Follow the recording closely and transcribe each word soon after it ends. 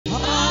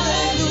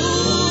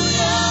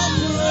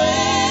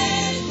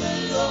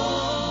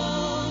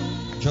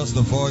Just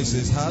the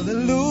voices.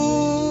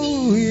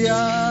 Hallelujah,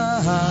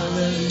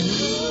 hallelujah.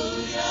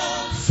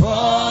 For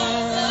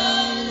the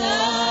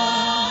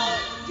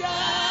Lord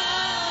God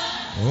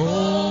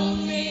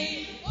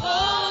omnipotent.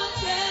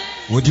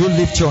 Would you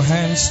lift your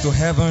hands to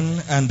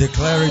heaven and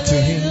declare it to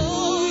Him?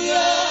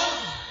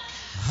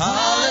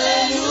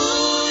 Hallelujah,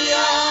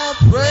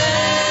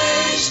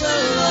 praise the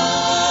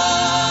Lord.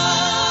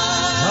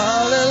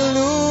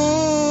 Hallelujah,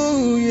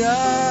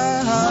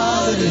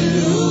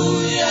 hallelujah.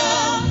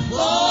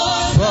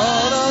 For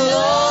the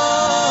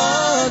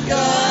Lord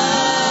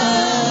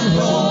God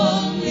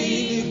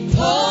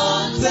omnipotent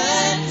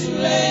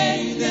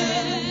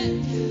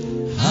reigneth.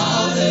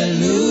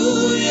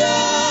 Hallelujah,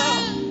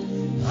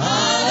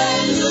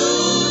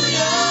 hallelujah,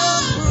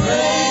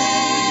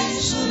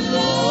 praise the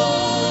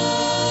Lord.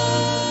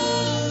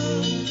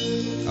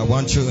 I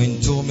want you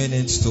in 2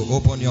 minutes to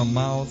open your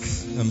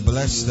mouth and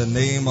bless the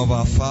name of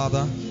our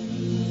Father.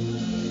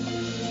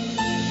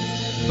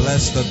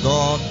 Bless the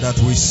God that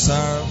we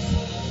serve,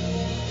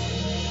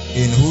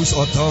 in whose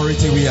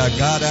authority we are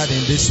gathered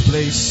in this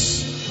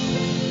place.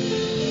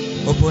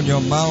 Open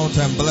your mouth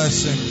and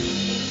bless Him.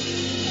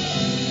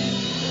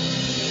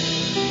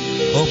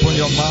 Open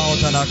your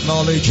mouth and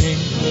acknowledge Him.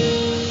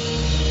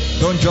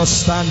 Don't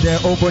just stand there.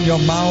 Open your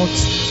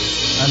mouth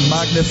and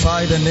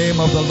magnify the name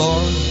of the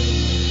Lord.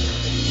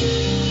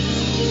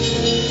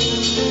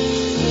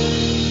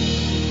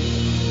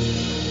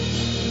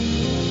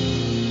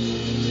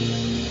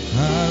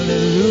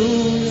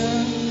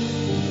 Hallelujah,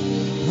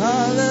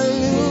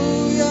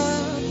 hallelujah,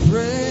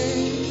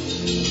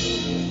 praise.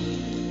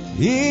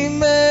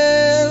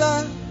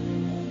 Imela,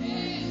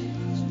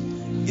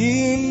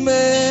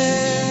 Imela,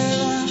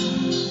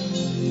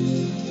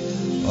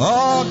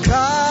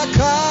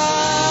 Okaka,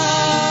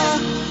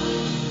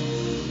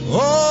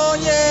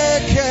 Onyekeru,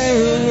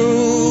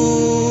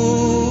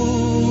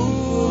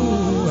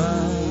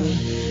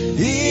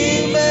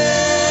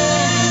 Imela.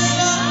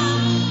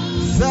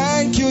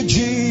 Thank you,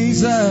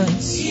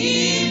 Jesus.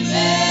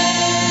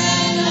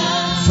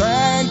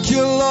 Thank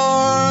you,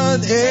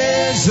 Lord.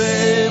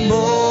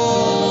 Ezemo.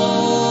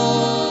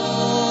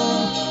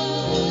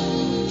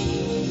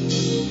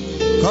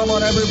 Come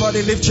on,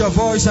 everybody, lift your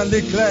voice and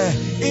declare.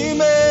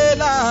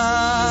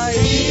 Imela,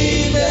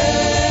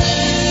 Imela,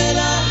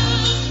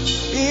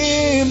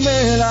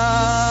 Imela,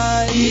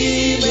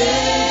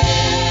 Imela,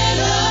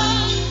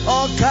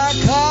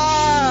 Okaka.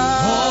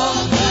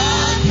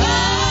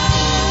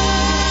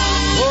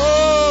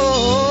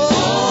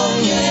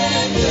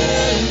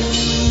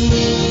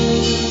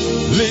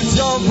 Lift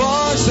your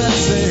voice and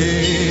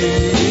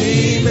say,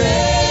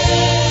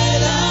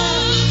 Amen.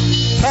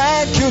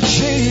 Thank you,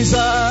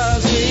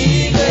 Jesus.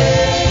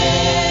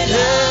 Amen.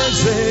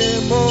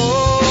 Ezemo,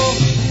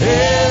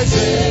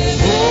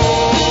 Ezemo.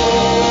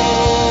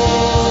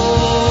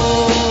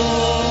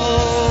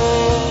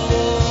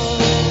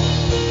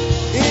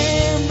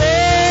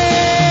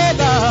 Amen.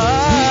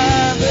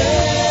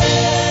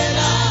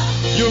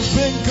 You've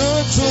been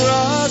good to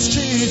us,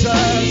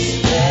 Jesus.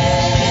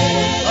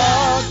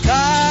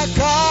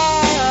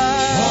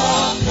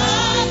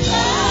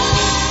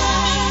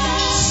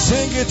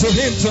 Sing it to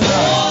Him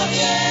tonight.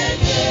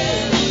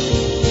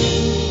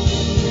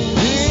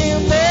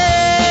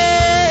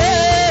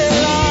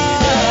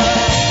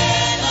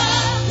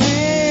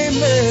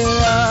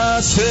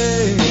 Imela,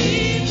 say,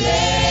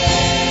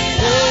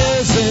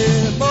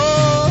 Ezemo.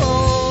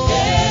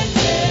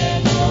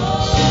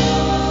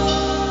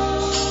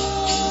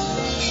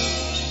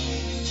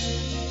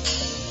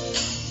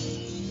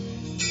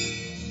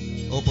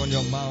 Open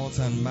your mouth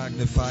and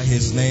magnify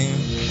His name.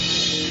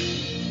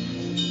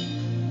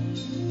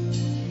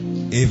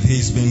 If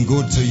He's been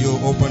good to you,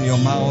 open your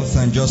mouth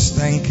and just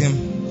thank Him.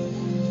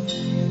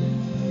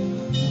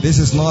 This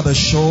is not a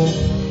show.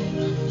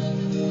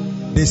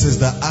 This is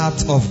the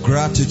act of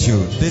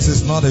gratitude. This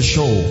is not a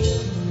show.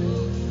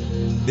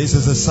 This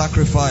is a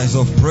sacrifice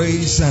of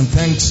praise and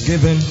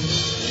thanksgiving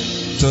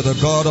to the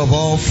God of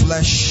all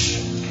flesh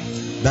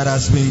that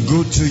has been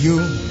good to you.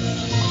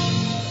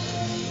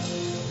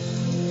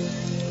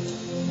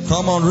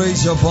 Come on,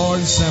 raise your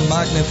voice and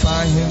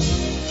magnify Him.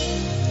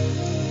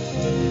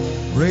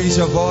 Raise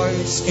your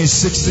voice in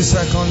 60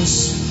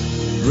 seconds.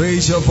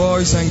 Raise your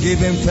voice and give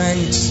Him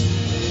thanks.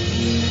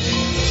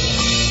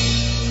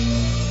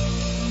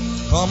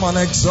 Come on,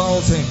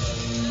 exalt Him.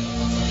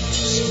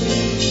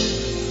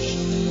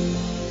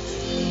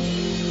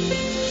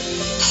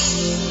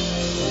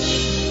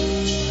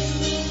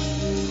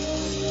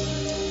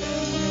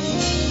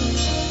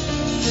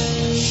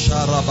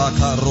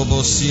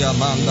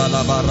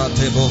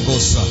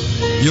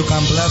 You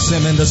can bless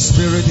Him in the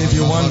spirit if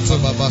you want to.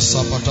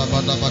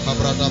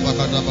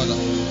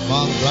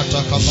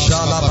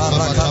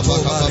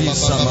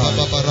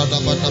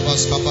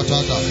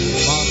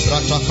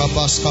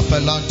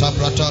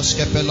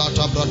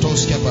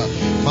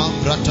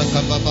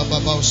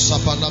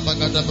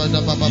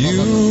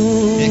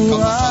 You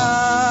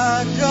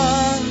are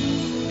God,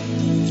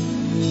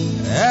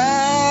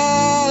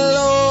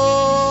 Elohim,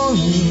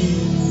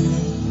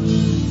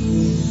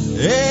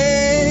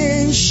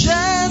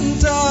 ancient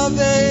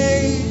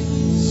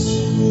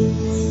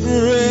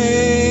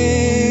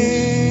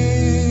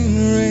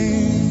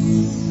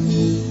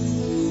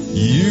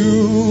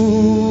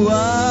You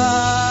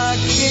are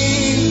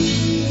King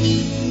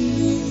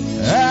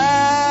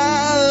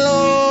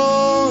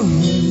alone,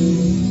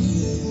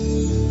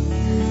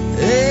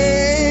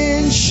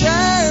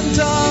 ancient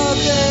of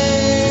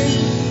days,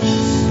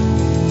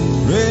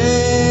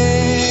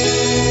 reign.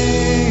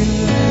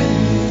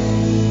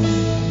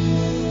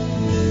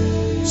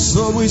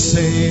 So we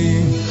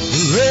sing,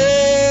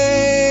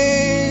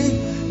 reign,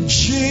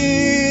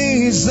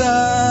 Jesus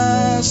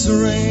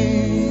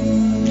reign.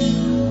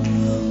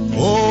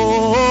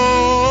 Oh,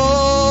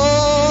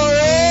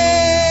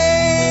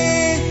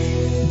 reign,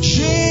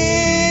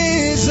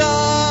 Jesus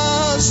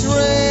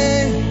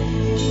reign.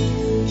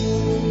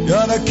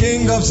 You're the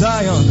King of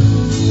Zion.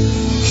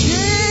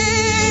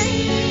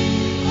 King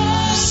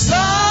of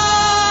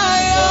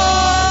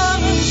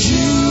Zion,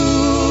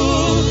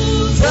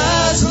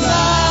 Judah's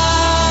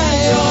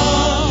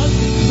Lion,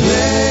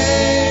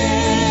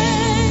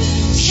 reign,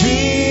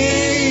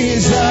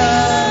 Jesus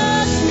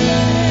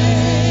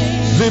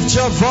reign. Lift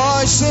your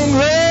voice, sing,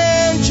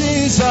 reign,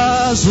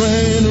 Jesus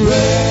reign,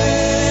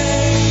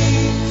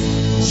 reign,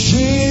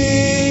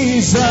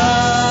 Jesus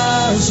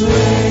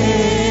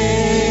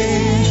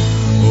reign.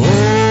 Oh,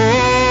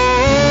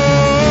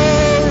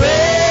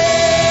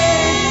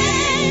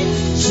 reign,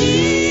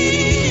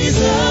 Jesus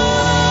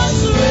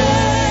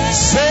reign.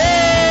 Say,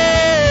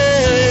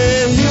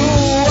 you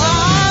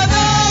are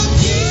the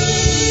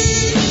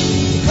King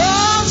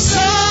of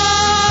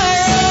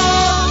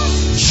Zion,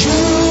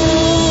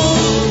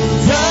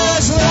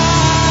 Judah's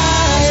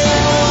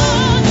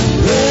Lion,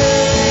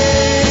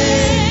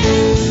 reign,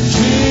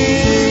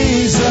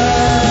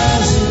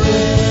 Jesus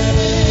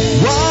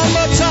reign. One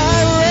more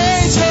time,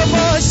 raise your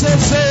voice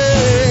and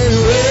say,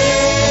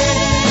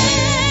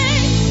 reign,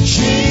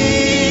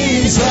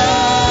 Jesus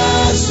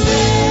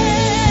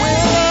reign. We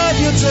love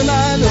you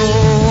tonight, oh,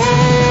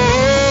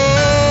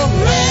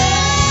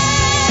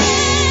 reign,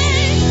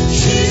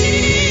 Jesus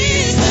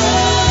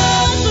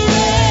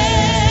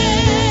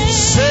reign.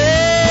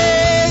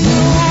 Say,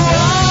 you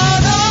are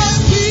the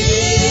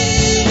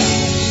King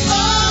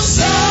of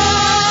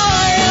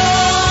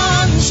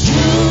Zion,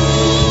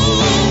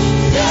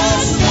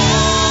 Judah's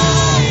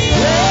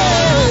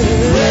Lion,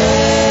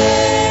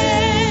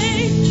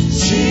 reign,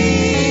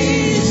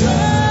 Jesus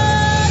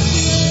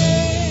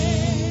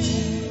reign.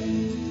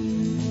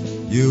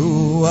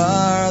 You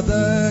are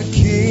the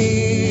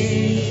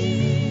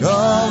King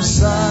of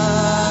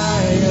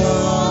Zion,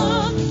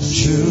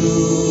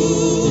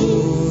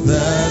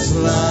 Judah's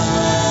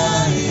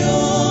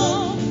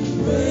Lion,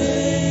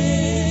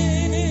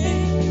 reign,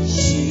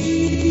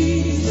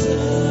 Jesus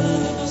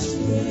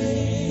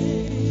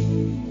reign.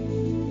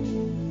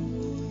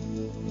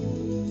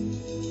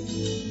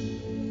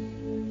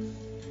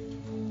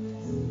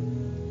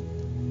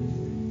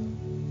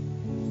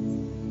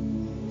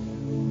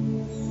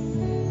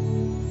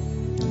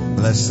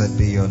 Blessed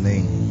be your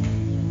name.